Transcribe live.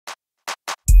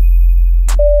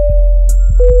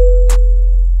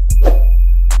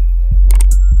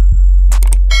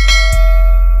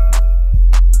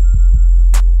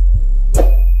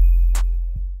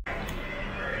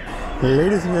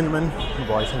Ladies and gentlemen,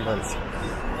 boys and girls,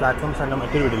 platforms and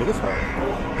മറ്റൊരു വീഡിയോയിലേക്ക് സ്വാഗതം.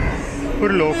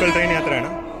 ഒരു ലോക്കൽ ട്രെയിൻ യാത്രയാണ്,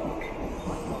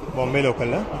 ബോംബെ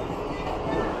ലോക്കലിൽ.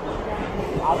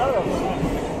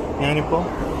 ഞാനിപ്പോൾ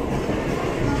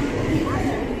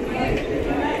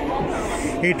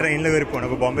ഈ ട്രെയിനിൽ കയറി പോകണം.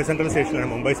 അപ്പോൾ ബോംബെ സെൻട്രൽ സ്റ്റേഷനിലാണ്,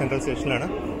 മുംബൈ സെൻട്രൽ സ്റ്റേഷനിലാണ്.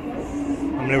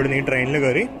 നമ്മളിവിടുന്ന് ഈ ട്രെയിനിൽ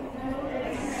കയറി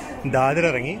ദാദർ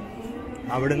ഇറങ്ങി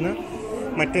അവിടുന്ന്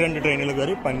മറ്റ് 2 ട്രെയിനുകൾ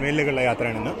കയറി പൻവേലിലേക്കുള്ള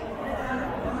യാത്രയാണിന്ന്.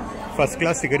 ഫസ്റ്റ്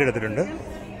ക്ലാസ് ടിക്കറ്റ് എടുത്തിട്ടുണ്ട്.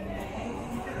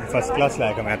 ഫസ്റ്റ്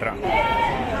ക്ലാസ്സിലാക്കാം യാത്ര.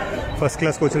 ഫസ്റ്റ്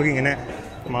ക്ലാസ് കോച്ചുകൾക്ക് ഇങ്ങനെ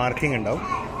മാർക്കിംഗ് ഉണ്ടാവും.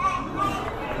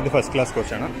 ഇത് ഫസ്റ്റ് ക്ലാസ്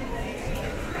കോച്ചാണ്.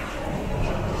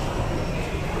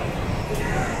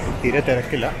 തീരെ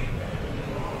തിരക്കില്ല,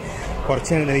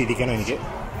 കുറച്ച് നേരം ഇരിക്കണം എനിക്ക്.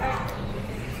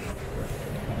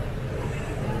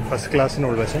 ഫസ്റ്റ് ക്ലാസ്സിന്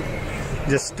ഉൾവശം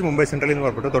ജസ്റ്റ് മുംബൈ സെൻട്രലിൽ നിന്ന്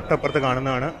പുറപ്പെട്ടു. തൊട്ടപ്പുറത്ത്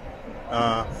കാണുന്നതാണ്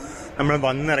നമ്മൾ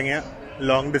വന്നിറങ്ങിയ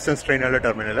ലോങ് ഡിസ്റ്റൻസ് ട്രെയിനുകളുടെ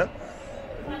ടെർമിനൽ.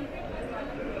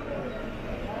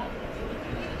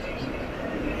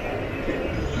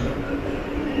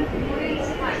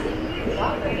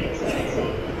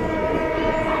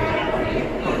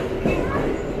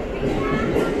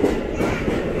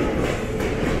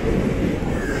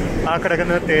 ആ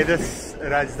കിടക്കുന്നത് തേജസ്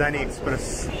Rajdhani express,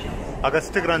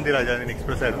 August Kranti Rajdhani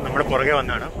express ആയിരുന്നു. നമ്മുടെ പുറകെ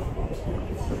വന്നാണ്.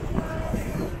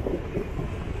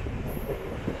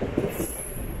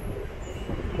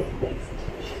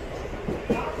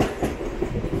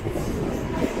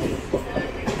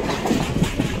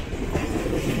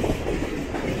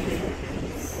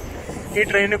 ഈ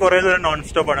ട്രെയിനിന് കുറേ ദൂരം നോൺ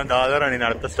സ്റ്റോപ്പാണ്. ദാദറാണ് ഇനി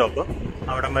അടുത്ത സ്റ്റോപ്പ്.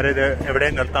 അവിടം വരെ ഇത്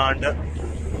എവിടെയും നിർത്താണ്ട്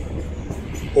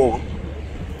പോകും.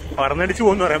 പറന്നടിച്ച്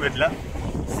പോകുമെന്ന് പറയാൻ പറ്റില്ല,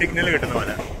 സിഗ്നൽ കിട്ടുന്ന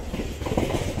പോലെ.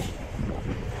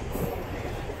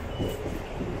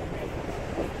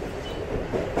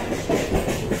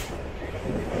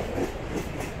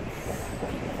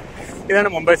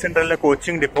 ഇതാണ് മുംബൈ സെൻട്രലിലെ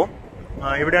കോച്ചിങ് ഡിപ്പോ.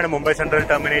 ഇവിടെയാണ് മുംബൈ സെൻട്രൽ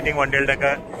ടെർമിനേറ്റിംഗ് വണ്ടികളുടെ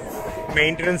ഒക്കെ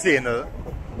മെയിൻ്റനൻസ് ചെയ്യുന്നത്.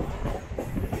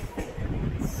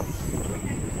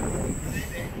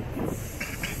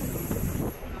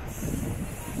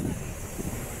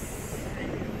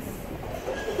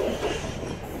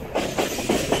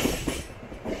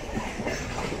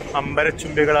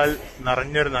 അമ്പരച്ചുംബികളാൽ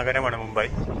നിറഞ്ഞൊരു നഗരമാണ് മുംബൈ.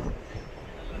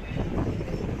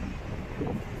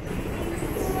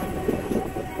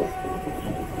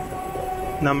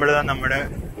 നമ്മുടെ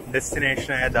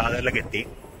ഡെസ്റ്റിനേഷനായ ദാദറിലേക്ക് എത്തി.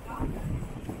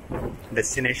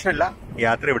 ഡെസ്റ്റിനേഷൻ അല്ല,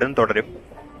 യാത്ര ഇവിടെ നിന്ന് തുടരും.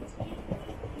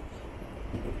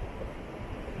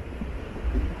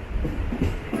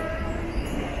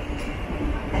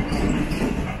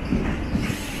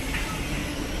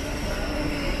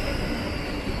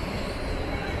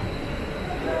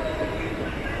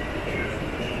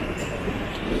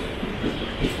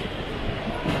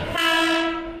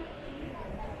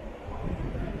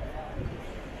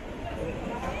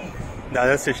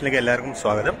 ദാദർ സ്റ്റേഷനിലേക്ക് എല്ലാവർക്കും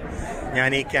സ്വാഗതം. ഞാൻ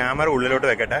ഈ ക്യാമറ ഉള്ളിലോട്ട്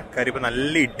വെക്കട്ടെ, കാര്യം ഇപ്പോൾ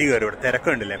നല്ല ഇടി കയറും. ഇവിടെ തിരക്ക്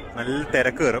കണ്ടില്ലേ, നല്ല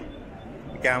തിരക്ക് കയറും.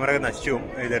 ക്യാമറ ഒക്കെ നശിച്ചു പോകും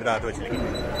ഇതെടുത്ത് അകത്ത് വെച്ചില്ലെങ്കിൽ.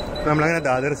 നമ്മളങ്ങനെ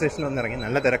ദാദർ സ്റ്റേഷനിൽ വന്നിറങ്ങി.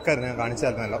 നല്ല തിരക്കായിരുന്നു, ഞാൻ കാണിച്ചു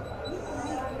തരുന്നല്ലോ.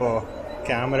 അപ്പോൾ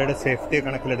ക്യാമറയുടെ സേഫ്റ്റി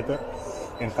കണക്കിലെടുത്ത്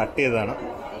ഞാൻ കട്ട് ചെയ്തതാണ്.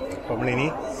 അപ്പോൾ നമ്മളിനി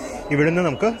ഇവിടുന്ന്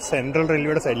നമുക്ക് സെൻട്രൽ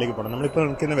റെയിൽവേയുടെ സൈഡിലേക്ക് പോകണം. നമ്മളിപ്പോൾ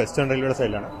നിൽക്കുന്ന വെസ്റ്റേൺ റെയിൽവേയുടെ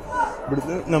സൈഡിലാണ്.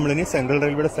 ഇവിടുന്ന് നമ്മളിനി സെൻട്രൽ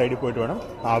റെയിൽവേയുടെ സൈഡിൽ പോയിട്ട് വേണം,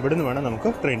 അവിടുന്ന് വേണം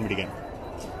നമുക്ക് ട്രെയിൻ പിടിക്കാൻ.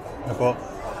 അപ്പോൾ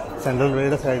സെൻട്രൽ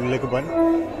റെയിൽവേയുടെ സൈഡിലേക്ക് പോകാൻ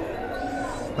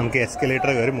നമുക്ക് എസ്കലേറ്റർ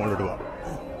കയറി മുകളിലോട്ട് പോകാം.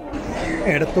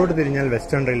 ഇടത്തോട്ട് തിരിഞ്ഞാൽ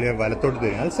വെസ്റ്റേൺ റെയിൽവേ, വലത്തോട്ട്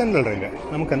തിരിഞ്ഞാൽ സെൻട്രൽ റെയിൽവേ.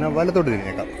 നമുക്കെന്നാൽ വലത്തോട്ട്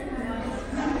തിരിഞ്ഞേക്കാം.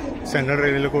 സെൻട്രൽ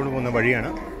റെയിൽവേയിലേക്ക് കൊണ്ട് പോകുന്ന വഴിയാണ്.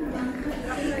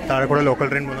 താഴെ കൂടെ ലോക്കൽ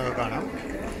ട്രെയിൻ പോകുന്നതൊക്കെ കാണാം.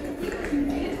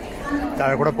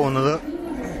 താഴെ കൂടെ പോകുന്നത്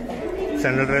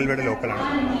സെൻട്രൽ റെയിൽവേയുടെ ലോക്കലാണ്.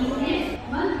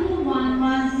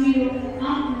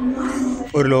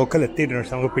 ഒരു ലോക്കൽ എത്തിയിട്ടുണ്ട്,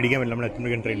 പക്ഷെ നമുക്ക് പിടിക്കാൻ പറ്റില്ല. നമ്മൾ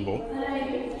എത്തുമ്പോഴേക്കും ട്രെയിൻ പോകും.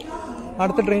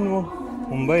 അടുത്ത ട്രെയിൻ പോകും.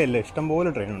 മുംബൈ അല്ലേ, ഇഷ്ടംപോലെ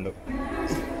ട്രെയിനുണ്ട്.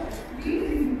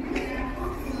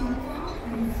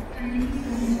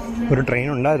 ഒരു ട്രെയിൻ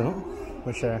ഉണ്ടായിരുന്നു,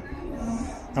 പക്ഷേ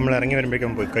നമ്മൾ ഇറങ്ങി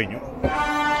വരുമ്പോഴേക്കും പോയി കഴിഞ്ഞു.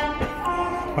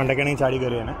 പണ്ടൊക്കെയാണെങ്കിൽ ചാടി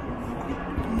കയറിയാണ്,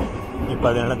 ഇപ്പം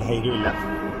അതിനുള്ള ധൈര്യമില്ല.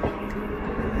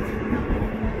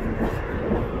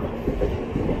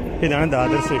 ഇതാണ്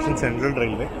ദാദർ സ്റ്റേഷൻ, സെൻട്രൽ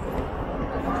റെയിൽവേ.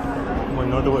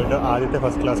 മുന്നോട്ട് പോയിട്ട് ആദ്യത്തെ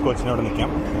ഫസ്റ്റ് ക്ലാസ് കോച്ചിന് അവിടെ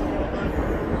നിൽക്കാം.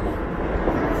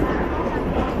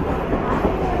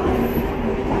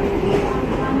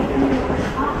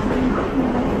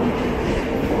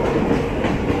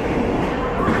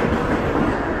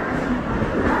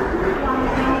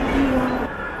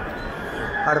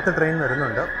 അടുത്ത ട്രെയിൻ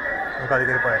വരുന്നുണ്ട്, നമുക്ക് അത്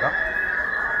കയറി പോയേക്കാം.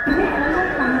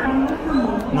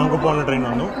 നമുക്ക് പോകുന്ന ട്രെയിൻ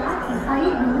വന്നു.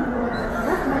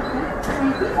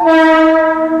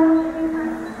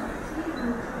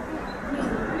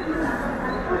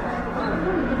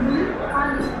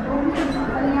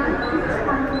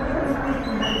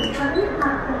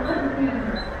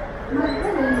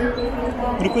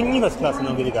 ഒരു കുഞ്ഞി ഫസ്റ്റ് ക്ലാസ്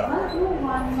നമുക്ക് ഇത് കയറാം.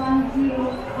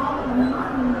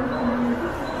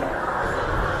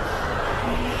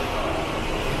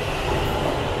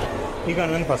 ഈ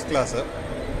കാണുന്ന ഫസ്റ്റ് ക്ലാസ്.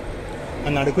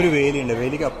 നടുക്കൊരു വേലിയുണ്ട്.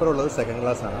 വേലിക്ക് അപ്പുറമുള്ളത് സെക്കൻഡ്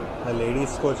ക്ലാസ്സാണ്. അത്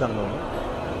ലേഡീസ് കോച്ചാണെന്ന്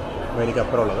തോന്നുന്നു. വേലിക്ക്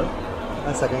അപ്പുറമുള്ളത്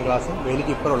അത് സെക്കൻഡ് ക്ലാസ്സും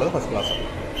വേലിക്ക് ഇപ്പുറമുള്ളത് ഫസ്റ്റ് ക്ലാസ്സും.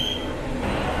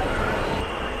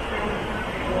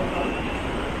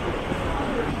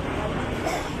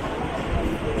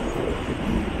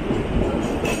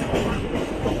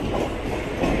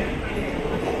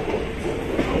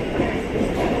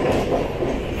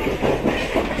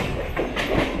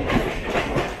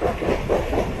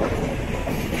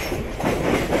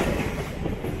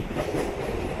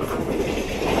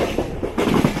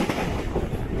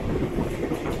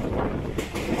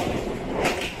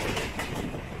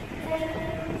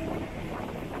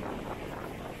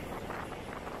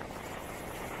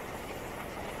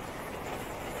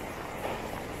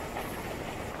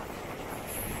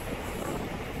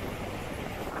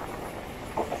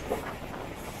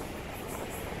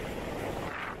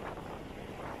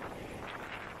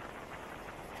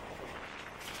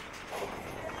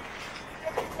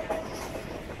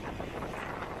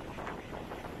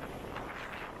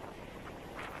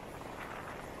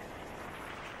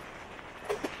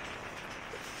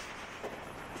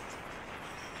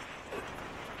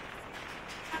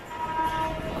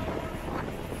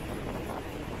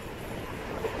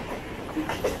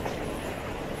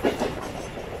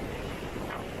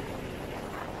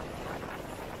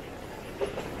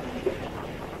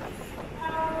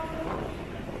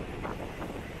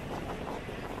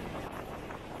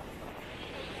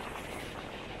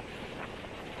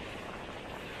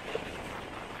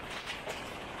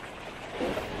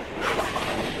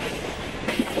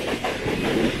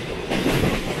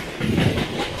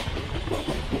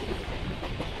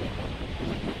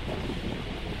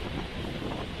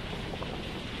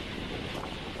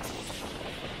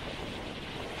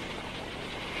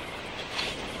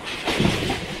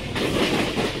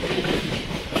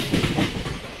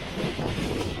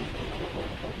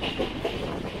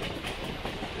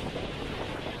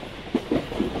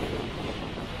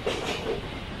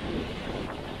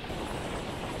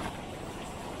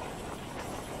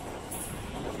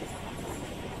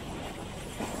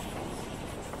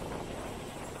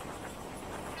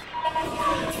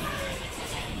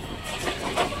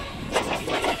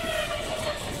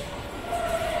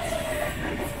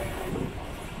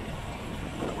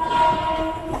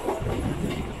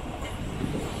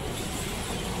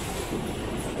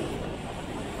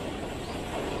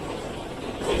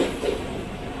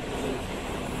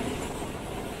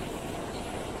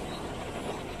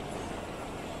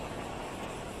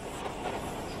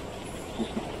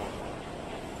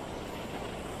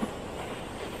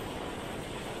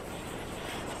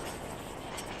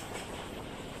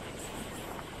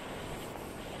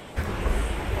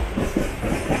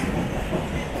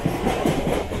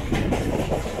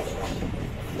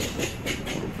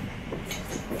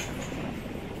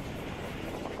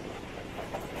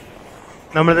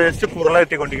 നമ്മൾ ജസ്റ്റ് കുർള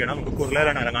എത്തിക്കൊണ്ടിരിക്കണം. നമുക്ക്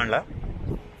കുർളയിലാണ് ഇറങ്ങാനുള്ള.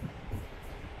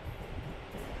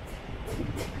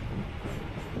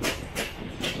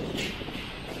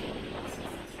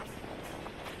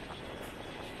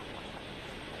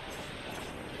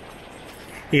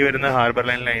 ഈ വരുന്ന ഹാർബർ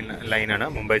ലൈനാണ്.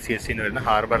 മുംബൈ CST വരുന്ന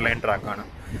ഹാർബർ ലൈൻ ട്രാക്കാണ്.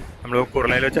 നമ്മൾ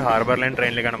കുർളയിൽ വെച്ച് ഹാർബർ ലൈൻ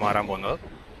ട്രെയിനിലേക്കാണ് മാറാൻ പോകുന്നത്.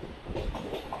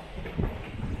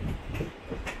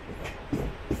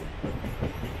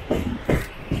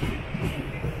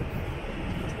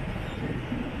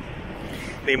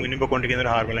 ഈ മുന്നിൽ പോയിക്കൊണ്ടിരിക്കുന്ന ഒരു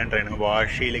ഹാർബർ ലൈൻ ട്രെയിനാണ്.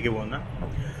 വാഷിയിലേക്ക് പോകുന്ന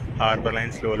ഹാർബർ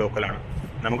ലൈൻ സ്ലോ ലോക്കലാണ്.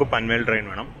 നമുക്ക് പൻവേൽ ട്രെയിൻ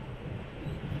വേണം.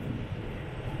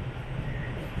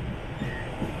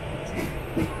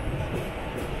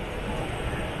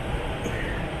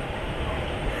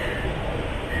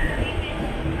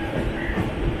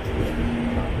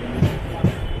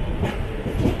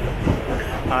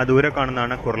 ആ ദൂരെ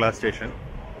കാണുന്നതാണ് കുർള സ്റ്റേഷൻ.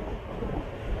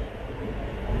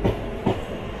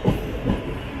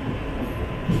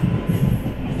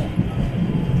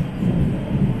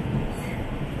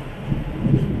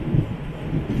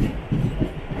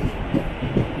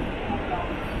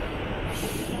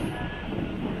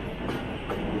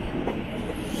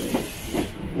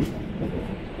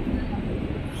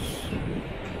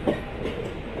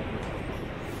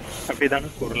 അപ്പോൾ ഇതാണ്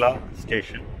കുർള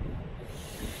സ്റ്റേഷൻ.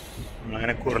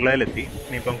 അങ്ങനെ കുർളയിലെത്തി.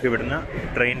 ഇനിയിപ്പോൾ നമുക്ക് ഇവിടുന്ന്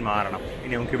ട്രെയിൻ മാറണം.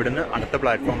 ഇനി നമുക്ക് ഇവിടുന്ന് അടുത്ത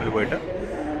പ്ലാറ്റ്ഫോമിൽ പോയിട്ട്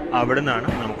അവിടെ നിന്നാണ്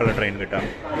നമുക്കുള്ള ട്രെയിൻ കിട്ടുക.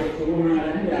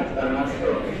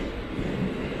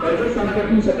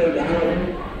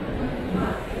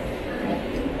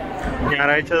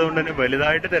 ഞായറാഴ്ച അതുകൊണ്ട് തന്നെ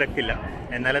വലുതായിട്ട് തിരക്കില്ല,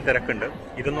 എന്നാലും തിരക്കുണ്ട്.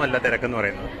 ഇതൊന്നും അല്ല തിരക്കെന്ന്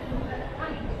പറയുന്നത്.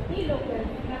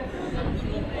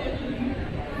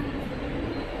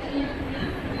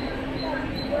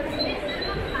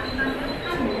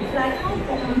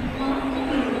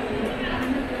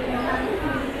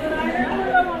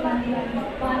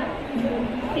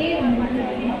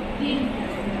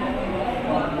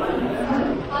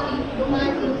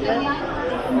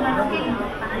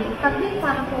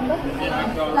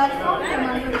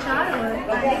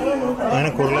 അങ്ങനെ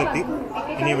കുർളെത്തി.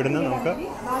 ഇനി ഇവിടുന്ന് നമുക്ക്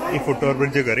ഈ ഫുട് ഓവർ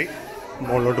ബ്രിഡ്ജ് കയറി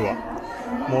മുകളിലോട്ട് പോകാം.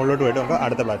 മുകളിലോട്ട് പോയിട്ട് നമുക്ക്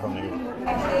അടുത്ത പ്ലാറ്റ്ഫോമിലേക്ക് പോകാം.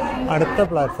 അടുത്ത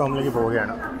പ്ലാറ്റ്ഫോമിലേക്ക്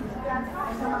പോവുകയാണ്.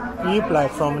 ഈ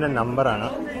പ്ലാറ്റ്ഫോമിൻ്റെ നമ്പറാണ്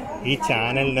ഈ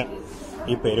ചാനലിന്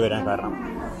ഈ പേര് വരാൻ കാരണം.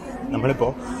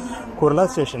 നമ്മളിപ്പോൾ കുർള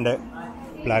സ്റ്റേഷൻ്റെ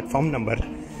പ്ലാറ്റ്ഫോം നമ്പർ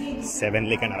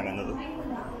 7ലേക്കാണ് ഇറങ്ങുന്നത്.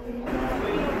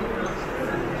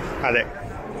 അതെ,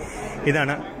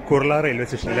 ഇതാണ് കുർള റെയിൽവേ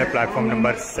സ്റ്റേഷനിലെ പ്ലാറ്റ്ഫോം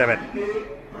നമ്പർ 7.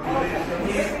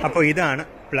 അപ്പോൾ ഇതാണ്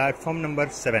പ്ലാറ്റ്ഫോം നമ്പർ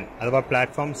 7 അഥവാ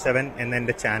പ്ലാറ്റ്ഫോം 7 എന്ന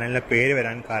എൻ്റെ ചാനലിൻ്റെ പേര്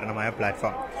വരാൻ കാരണമായ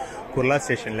പ്ലാറ്റ്ഫോം കുർള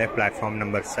സ്റ്റേഷനിലെ പ്ലാറ്റ്ഫോം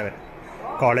നമ്പർ 7.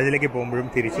 കോളേജിലേക്ക് പോകുമ്പോഴും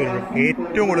തിരിച്ചു വരുമ്പോഴും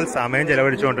ഏറ്റവും കൂടുതൽ സമയം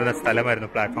ചെലവഴിച്ചുകൊണ്ടിരുന്ന സ്ഥലമായിരുന്നു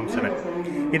പ്ലാറ്റ്ഫോം 7.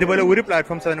 ഇതുപോലെ ഒരു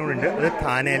പ്ലാറ്റ്ഫോം 7 കൂടെ ഉണ്ട്, അത്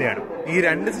താനയിലാണ്. ഈ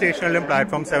 2 സ്റ്റേഷനിലും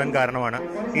പ്ലാറ്റ്ഫോം 7 കാരണമാണ്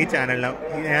ഈ ചാനലിന്,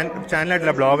 ഞാൻ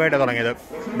ചാനലായിട്ടല്ല ബ്ലോഗായിട്ട് തുടങ്ങിയത്,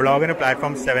 ബ്ലോഗിന്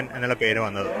പ്ലാറ്റ്ഫോം 7 എന്നുള്ള പേര്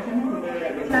വന്നത്.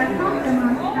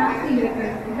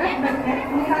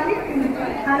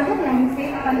 Harbour Line से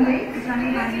Panvel जाने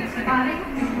वाली सवारी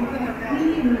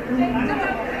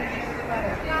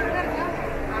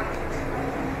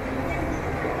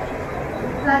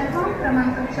प्लेटफॉर्म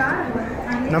क्रमांक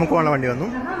 4 നമുക്ക് ഉള്ള വണ്ടി വന്നു.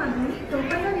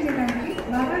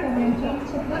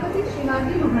 छत्रपति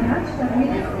शिवाजी महाराज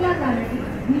टर्मिनसला जाण्याची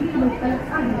ही लोकल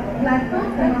आहे. प्लॅटफॉर्म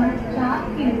क्रमांक 4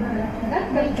 kilometre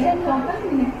 10:54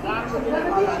 minute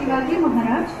Chhatrapati Shivaji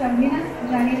Maharaj terminus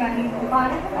जाने वाली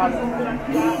प्लॅटफॉर्म क्रमांक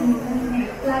 5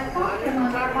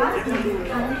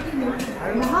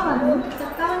 महावाहून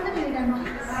 57 मिनिटांना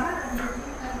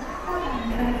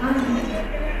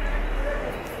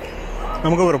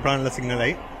നമുക്ക് പുറപ്പെടാനുള്ള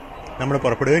സിഗ്നലായി. നമ്മൾ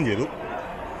പുറപ്പെടുകയും ചെയ്തു.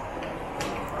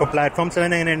 ഇപ്പോൾ പ്ലാറ്റ്ഫോം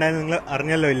 7 എങ്ങനെ ഉണ്ടായിരുന്നു നിങ്ങൾ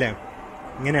അറിഞ്ഞല്ലോ ഇല്ലേ?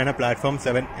 ഇങ്ങനെയാണ് പ്ലാറ്റ്ഫോം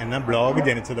 7 എന്ന ബ്ലോഗ്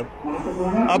ജനിച്ചതും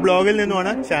ആ ബ്ലോഗിൽ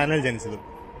നിന്നുമാണ് ചാനൽ ജനിച്ചതും.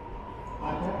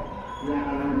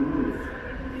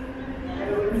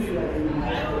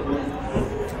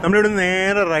 നമ്മളിവിടെ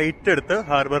നേരെ റൈറ്റ് എടുത്ത്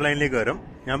ഹാർബർ ലൈനിലേക്ക് വരും.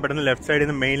 ഞാൻ പെട്ടെന്ന് ലെഫ്റ്റ് സൈഡിൽ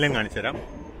നിന്ന് മെയിൻ ലൈൻ കാണിച്ചു തരാം.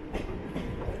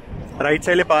 റൈറ്റ്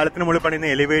സൈഡിൽ പാലത്തിന് മുകളിൽ പണിയുന്ന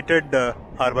എലിവേറ്റഡ്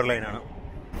ഹാർബർ ലൈനാണ്.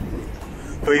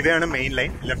 അപ്പോൾ ഇതാണ് മെയിൻ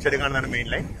ലൈൻ. ലെഫ്റ്റ് സൈഡിൽ കാണുന്നതാണ് മെയിൻ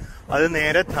ലൈൻ. അത്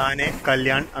നേരെ താനെ,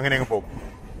 കല്യാൺ അങ്ങനെ അങ്ങ് പോകും.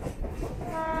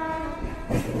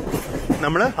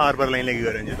 നമ്മൾ ഹാർബർ ലൈനിലേക്ക്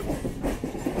കയറുകയും ചെയ്തു.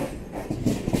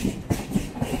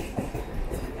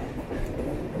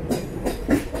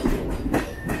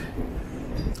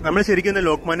 നമ്മൾ ശരിക്കും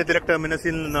ലോക്മാന്യ തിലക്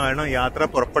ടെർമിനസിൽ നിന്നാണ് യാത്ര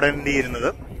പുറപ്പെടേണ്ടിയിരുന്നത്.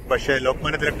 പക്ഷേ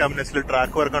Lokmanya Tilak ടെർമിനസിൽ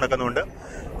track work നടക്കുന്നതുകൊണ്ട്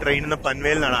train ഇന്ന്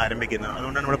പൻവേലിൽ നിന്നാണ് ആരംഭിക്കുന്നത്.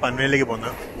 അതുകൊണ്ടാണ് നമ്മൾ പൻവേലിലേക്ക്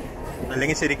പോകുന്നത്.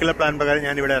 അല്ലെങ്കിൽ ശരിക്കുള്ള പ്ലാൻ പ്രകാരം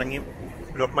ഞാൻ ഇവിടെ ഇറങ്ങി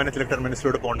ലോക്മാന്യ തിലക്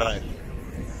ടെർമിനസിലൂടെ പോകേണ്ടതായിരുന്നു.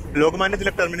 ലോക്മാന്യ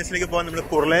തിലക് ടെർമിനസിലേക്ക് പോകാൻ നമ്മൾ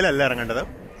കുർളയിലല്ല ഇറങ്ങേണ്ടത്.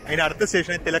 അതിന്റെ അടുത്ത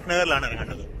സ്റ്റേഷൻ തിലക് നഗറിലാണ്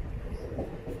ഇറങ്ങേണ്ടത്.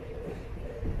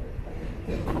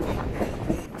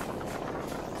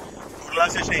 കുർള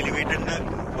സ്റ്റേഷൻ എലിവേറ്റഡിന്റെ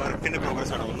വർക്കിന്റെ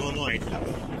പ്രോഗ്രസ് ആണ്. ഒന്നും ആയിട്ടില്ല.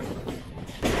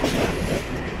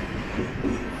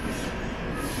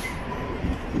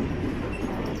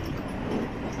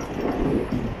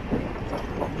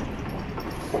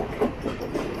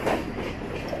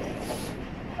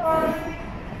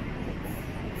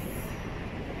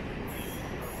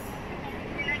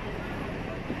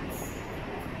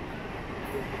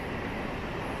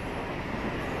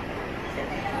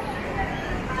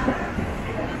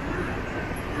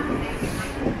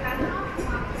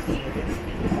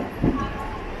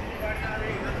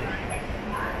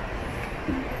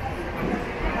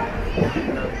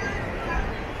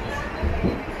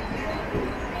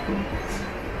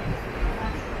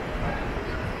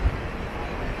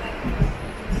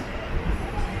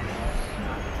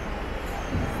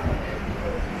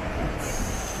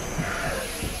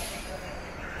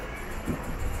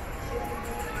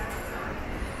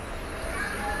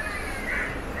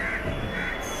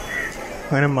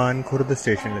 അങ്ങനെ മാൻഖുർദ്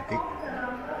സ്റ്റേഷനിലെത്തി.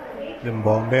 ഇത്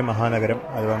ബോംബെ മഹാനഗരം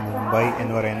അഥവാ മുംബൈ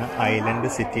എന്ന് പറയുന്ന ഐലൻഡ്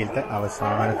സിറ്റിയിലത്തെ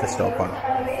അവസാനത്തെ സ്റ്റോപ്പാണ്.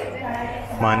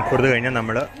 മാൻഖുർദ് കഴിഞ്ഞാൽ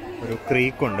നമ്മൾ ഒരു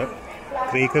ക്രീക്കുണ്ട്.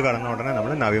 ക്രീക്ക് കടന്ന ഉടനെ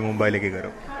നമ്മൾ നവി മുംബൈയിലേക്ക്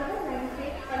കയറും.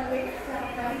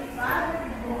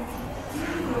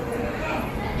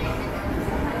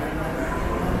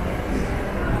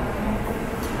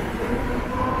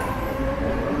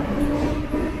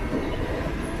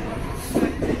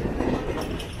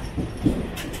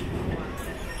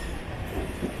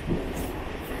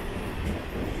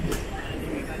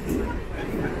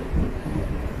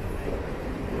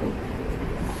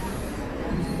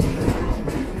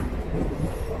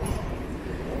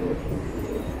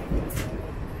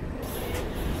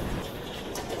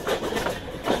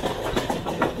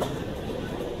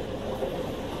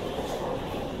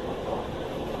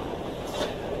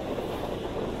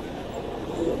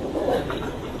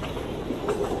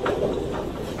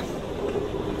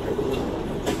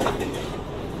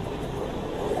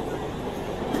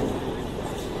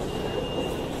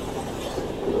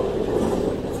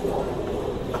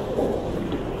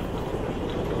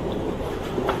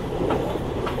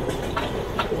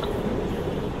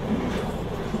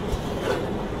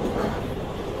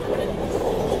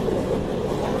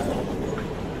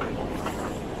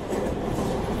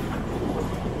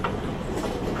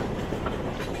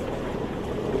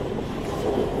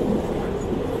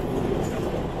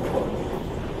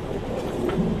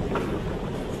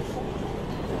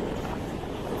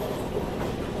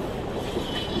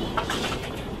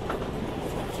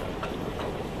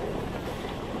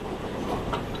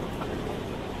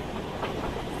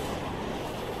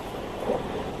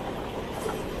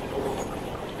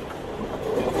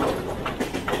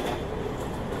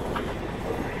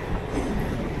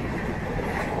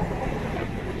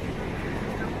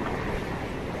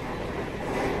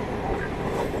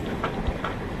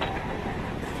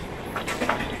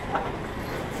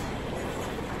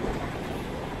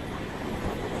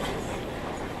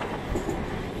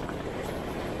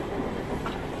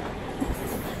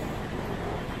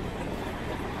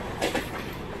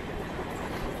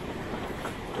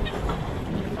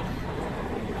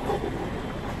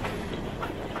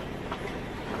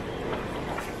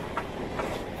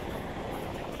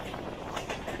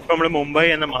 ഇപ്പം നമ്മൾ മുംബൈ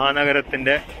എന്ന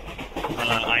മഹാനഗരത്തിൻ്റെ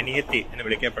അനിയത്തി എന്ന്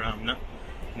വിളിക്കപ്പെടാവുന്ന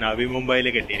നവി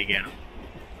മുംബൈയിലേക്ക് എത്തിയിരിക്കുകയാണ്.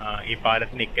 ഈ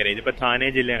പാലത്തിന് ഇക്കരെ, ഇതിപ്പോൾ ഥാനെ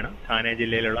ജില്ലയാണ്. ഥാനെ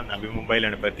ജില്ലയിലുള്ള നവി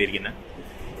മുംബൈയിലാണ് ഇപ്പോൾ എത്തിയിരിക്കുന്നത്.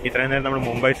 ഇത്രയും നേരം നമ്മൾ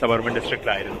മുംബൈ സബർബൻ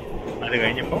ഡിസ്ട്രിക്റ്റിലായിരുന്നു. അത്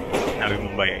കഴിഞ്ഞപ്പോൾ നവി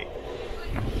മുംബൈ ആയി.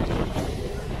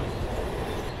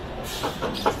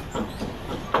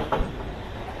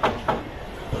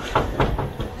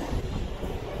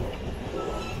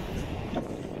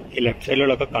 ഈ ലെഫ്റ്റ്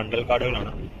സൈഡിലുള്ളൊക്കെ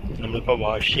കണ്ടൽക്കാടുകളാണ്. നമ്മളിപ്പോൾ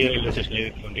വാഷി റെയിൽവേ സ്റ്റേഷനിലേക്ക്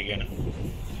എത്തിക്കൊണ്ടിരിക്കുകയാണ്.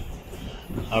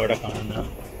 അവിടെ കാണുന്ന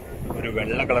ഒരു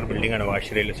വെള്ള കളർ ബിൽഡിംഗാണ്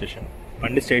വാഷി റെയിൽവേ സ്റ്റേഷൻ.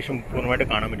 പണ്ട് സ്റ്റേഷൻ പൂർണ്ണമായിട്ട്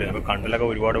കാണാൻ പറ്റില്ല. അപ്പോൾ കണ്ടലൊക്കെ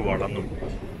ഒരുപാട് വളർന്നു.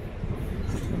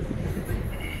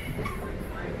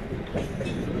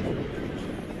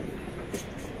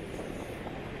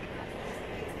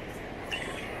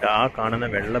 ആ കാണുന്ന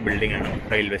വെള്ള ബിൽഡിംഗാണ്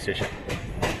റെയിൽവേ സ്റ്റേഷൻ.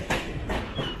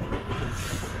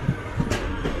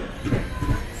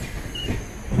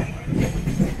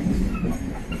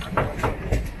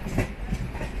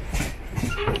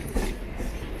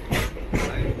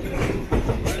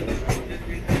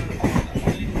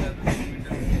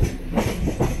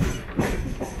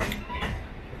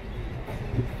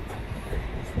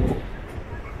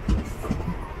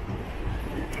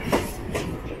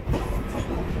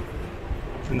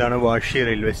 ഇതാണ് വാഷി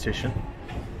റെയിൽവേ സ്റ്റേഷൻ.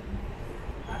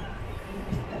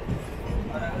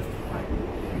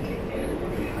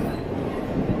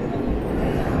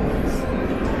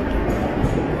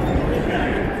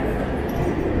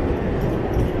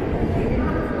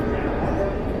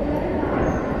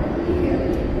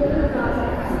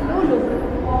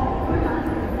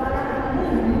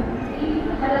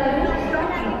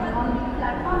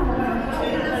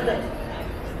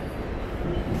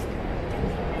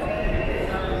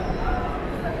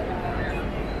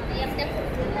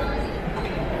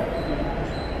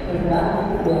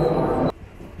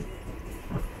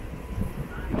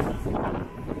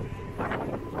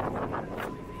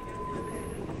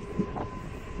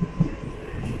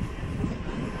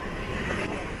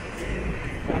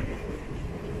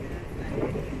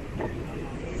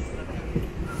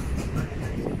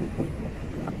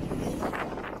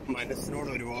 മനസ്സിനോട്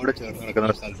ഒരുപാട് ചേർന്ന് നടക്കുന്ന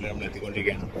ഒരു സ്ഥലത്തിൽ നമ്മൾ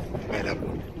എത്തിക്കൊണ്ടിരിക്കുകയാണ്,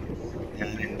 ബേലാപൂർ. ഞാൻ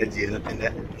എൻ്റെ ജീവിതത്തിൻ്റെ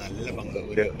നല്ല പങ്ക്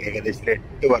ഒരു ഏകദേശം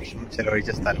 8 വർഷം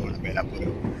ചെലവഴിച്ച സ്ഥലമാണ് ബേലാപൂർ.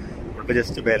 ഇപ്പോൾ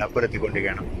ജസ്റ്റ് ബേലാപൂർ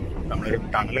എത്തിക്കൊണ്ടിരിക്കുകയാണ്. നമ്മളൊരു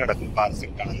ടണൽ കിടക്കും,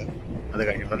 പാർസിക് ടണൽ. അത്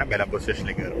കഴിഞ്ഞ ഉടനെ ബേലാപൂർ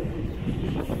സ്റ്റേഷനിലേക്ക് കയറും.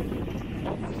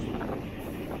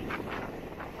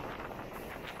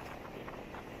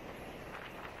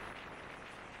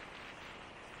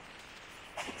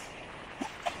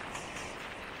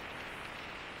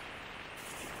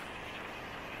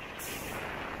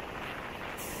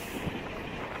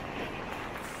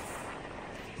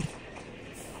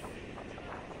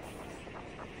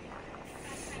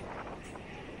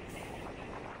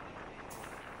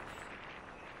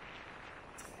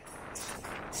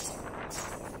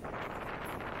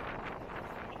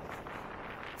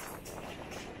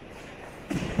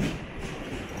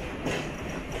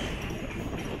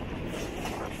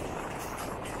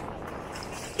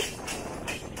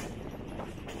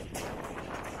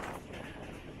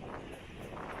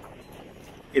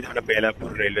 ഇതാണ് Belapur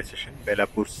railway station,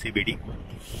 Belapur CBD.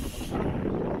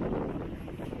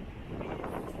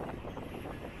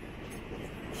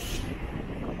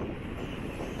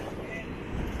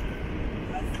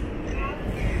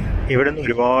 ഇവിടെ നിന്ന്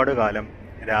ഒരുപാട് കാലം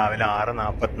രാവിലെ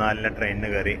 6:44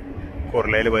 ട്രെയിനിന് കയറി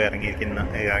കുർളയിൽ പോയി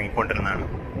ഇറങ്ങിക്കൊണ്ടിരുന്നതാണ്.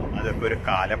 അതൊക്കെ ഒരു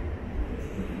കാലം.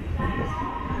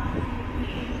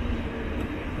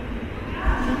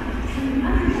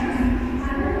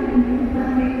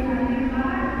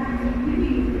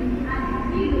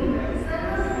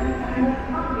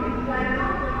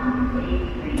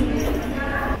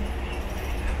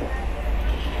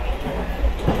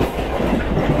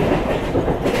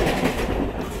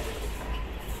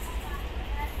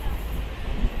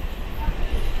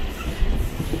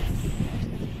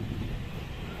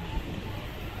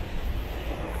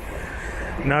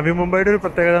 നവി മുംബൈയുടെ ഒരു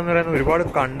പ്രത്യേകത എന്ന് പറയുന്നത് ഒരുപാട്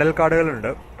കണ്ടൽക്കാടുകളുണ്ട്.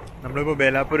 നമ്മളിപ്പോൾ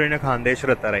ബേലാപൂർ കഴിഞ്ഞ ഖാന്ദേശ്വർ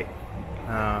എത്താറായി.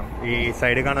 ഈ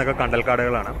സൈഡിൽ കാണുന്നതൊക്കെ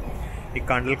കണ്ടൽക്കാടുകളാണ്. ഈ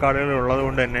കണ്ടൽക്കാടുകൾ ഉള്ളത്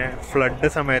കൊണ്ട് തന്നെ ഫ്ലഡ്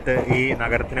സമയത്ത് ഈ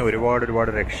നഗരത്തിനെ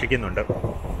ഒരുപാട് രക്ഷിക്കുന്നുണ്ട്.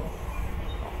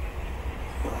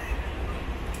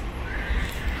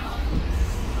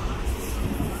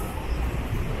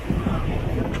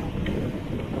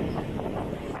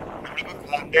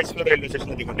 ഖാന്ദേശ്വർ റെയിൽവേ സ്റ്റേഷൻ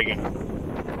എത്തിക്കൊണ്ടിരിക്കുകയാണ്.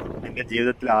 എൻ്റെ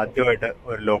ജീവിതത്തിൽ ആദ്യമായിട്ട്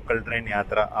ഒരു ലോക്കൽ ട്രെയിൻ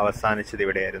യാത്ര അവസാനിച്ചത്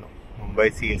ഇവിടെയായിരുന്നു, മുംബൈ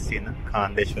CST നിന്ന്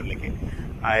ഖാന്ദേശ്വറിലേക്ക്.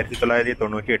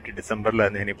 1998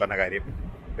 ഡിസംബറിലായിരുന്നു ഞാൻ ഈ പറഞ്ഞ കാര്യം.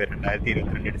 ഇപ്പോൾ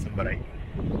 2022 ഡിസംബറായി.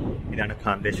 ഇതാണ്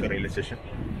ഖാന്ദേശ്വർ റെയിൽവേ സ്റ്റേഷൻ.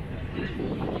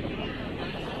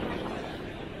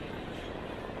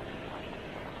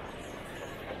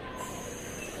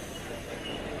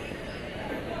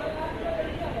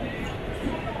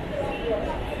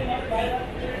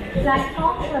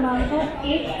 प्लेटफॉर्म क्रमांक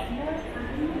 1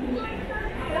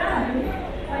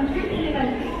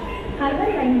 हार्बर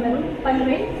लाईनवरून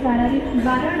पनवेल जाणारी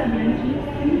 12 डब्यांची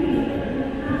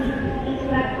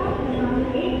प्लेटफॉर्म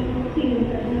क्रमांक 1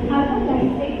 हार्बर लाइन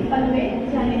से पनवेल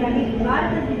जाने वाली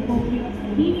 12 डिब्बों की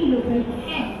धीमी लोकल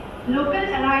है. Local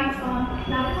arrives on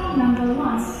platform number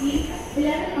 1 in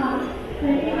 11 hours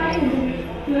 25 minutes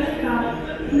 12 hours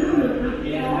new local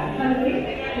for Panvel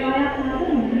via Harbour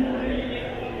Line.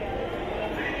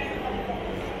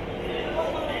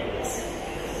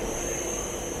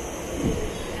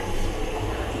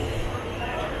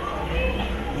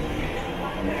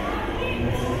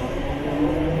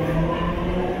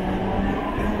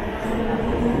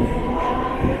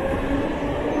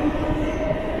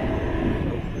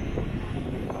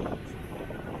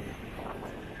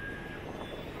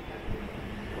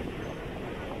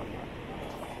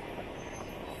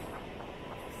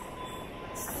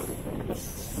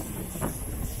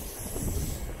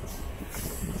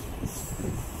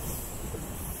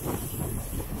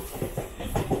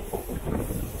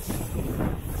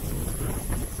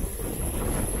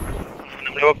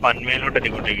 നമ്മളിപ്പോൾ പൻവേലോട്ട്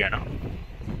എത്തിക്കൊണ്ടിരിക്കുകയാണ്.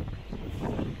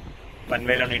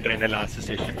 പൻവേലാണ് ഈ ട്രെയിനിൻ്റെ ലാസ്റ്റ്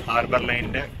സ്റ്റേഷൻ. ഹാർബർ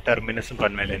ലൈനിൻ്റെ ടെർമിനസും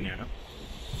പൻവേൽ തന്നെയാണ്.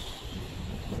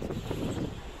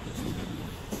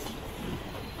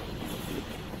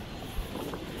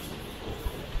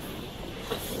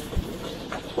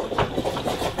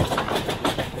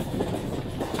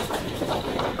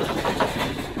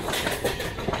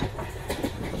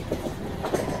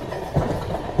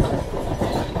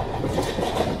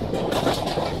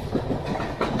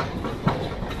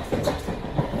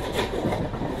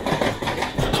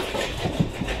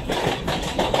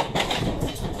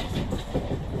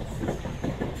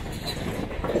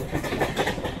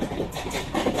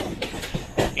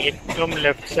 ഏറ്റവും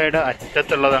ലെഫ്റ്റ് സൈഡ്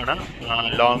അറ്റത്തുള്ളതാണ്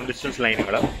ലോങ് ഡിസ്റ്റൻസ്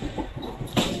ലൈനുകൾ.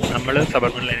 നമ്മൾ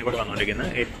സബർബൻ ലൈനിൽ കൂടെ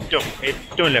വന്നുകൊണ്ടിരിക്കുന്നത്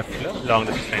ഏറ്റവും ലെഫ്റ്റിൽ ലോങ്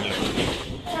ഡിസ്റ്റൻസ് ലൈനിലാണ്.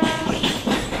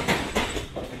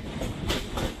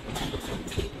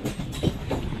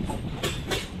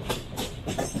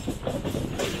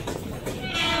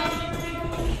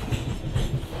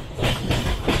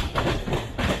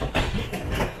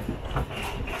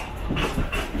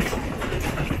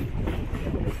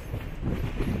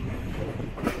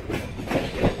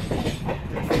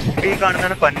 ഈ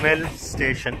കാണുന്നതാണ് Panvel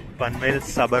station, Panvel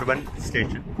suburban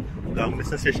station. Long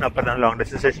distance station അപ്പുറത്താണ്. ലോങ്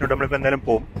ഡിസ്റ്റൻസ് സ്റ്റേഷനോട് നമ്മളിപ്പോൾ എന്തായാലും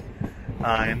പോകും.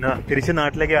 ഇന്ന് തിരിച്ച്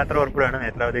നാട്ടിലേക്ക് യാത്ര ഉറപ്പിടാണ്.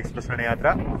 നേത്രാവതി എക്സ്പ്രസ്സിനാണ് യാത്ര.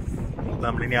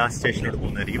 നമ്മളിനി ആ സ്റ്റേഷനോട്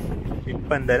പോകുന്നതായിരിക്കും.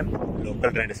 ഇപ്പം എന്തായാലും ലോക്കൽ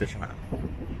ട്രെയിൻ സ്റ്റേഷനാണ്.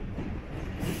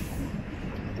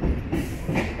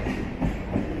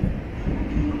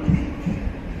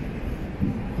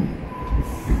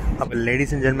 അപ്പോൾ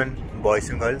ladies and gentlemen,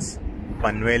 boys and girls,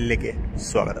 പൻവേലിലേക്ക്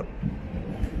സ്വാഗതം.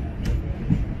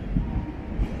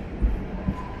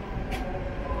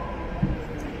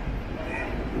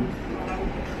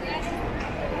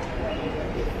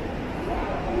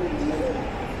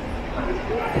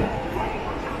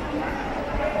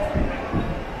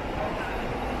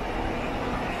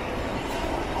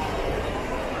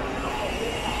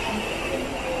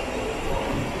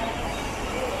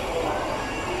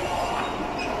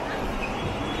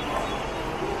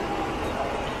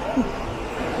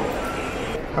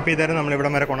 അപ്പോൾ ഇതായിരുന്നു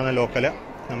നമ്മളിവിടം വരെ കൊണ്ടുവന്ന ലോക്കൽ.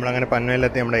 നമ്മളങ്ങനെ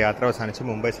പൻവേലിലെത്തി നമ്മുടെ യാത്ര അവസാനിച്ച്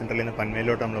മുംബൈ സെൻട്രലിൽ നിന്ന്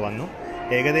പൻവേലിലോട്ട് നമ്മൾ വന്നു.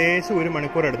 ഏകദേശം 1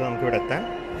 മണിക്കൂർ എടുത്ത് നമുക്കിവിടെ എത്താൻ.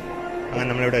 അങ്ങനെ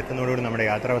നമ്മളിവിടെ എത്തുന്നതോടുകൂടി നമ്മുടെ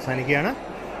യാത്ര അവസാനിക്കുകയാണ്.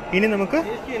 ഇനി നമുക്ക്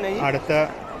അടുത്ത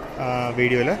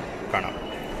വീഡിയോയിൽ കാണാം.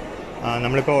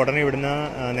 നമ്മളിപ്പോൾ ഉടനെ ഇവിടുന്ന്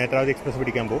നേത്രാവതി എക്സ്പ്രസ്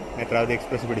പിടിക്കാൻ പോകും. നേത്രാവതി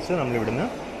എക്സ്പ്രസ് പിടിച്ച് നമ്മളിവിടുന്ന്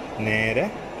നേരെ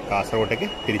കാസർഗോട്ടേക്ക്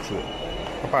തിരിച്ചു പോകും.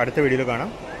 അപ്പോൾ അടുത്ത വീഡിയോയിൽ കാണാം.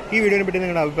 ഈ വീഡിയോനെ പറ്റി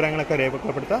നിങ്ങളുടെ അഭിപ്രായങ്ങളൊക്കെ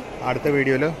രേഖപ്പെടുത്തുക. അടുത്ത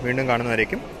വീഡിയോയിൽ വീണ്ടും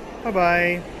കാണുന്നവരേക്കും ബൈ.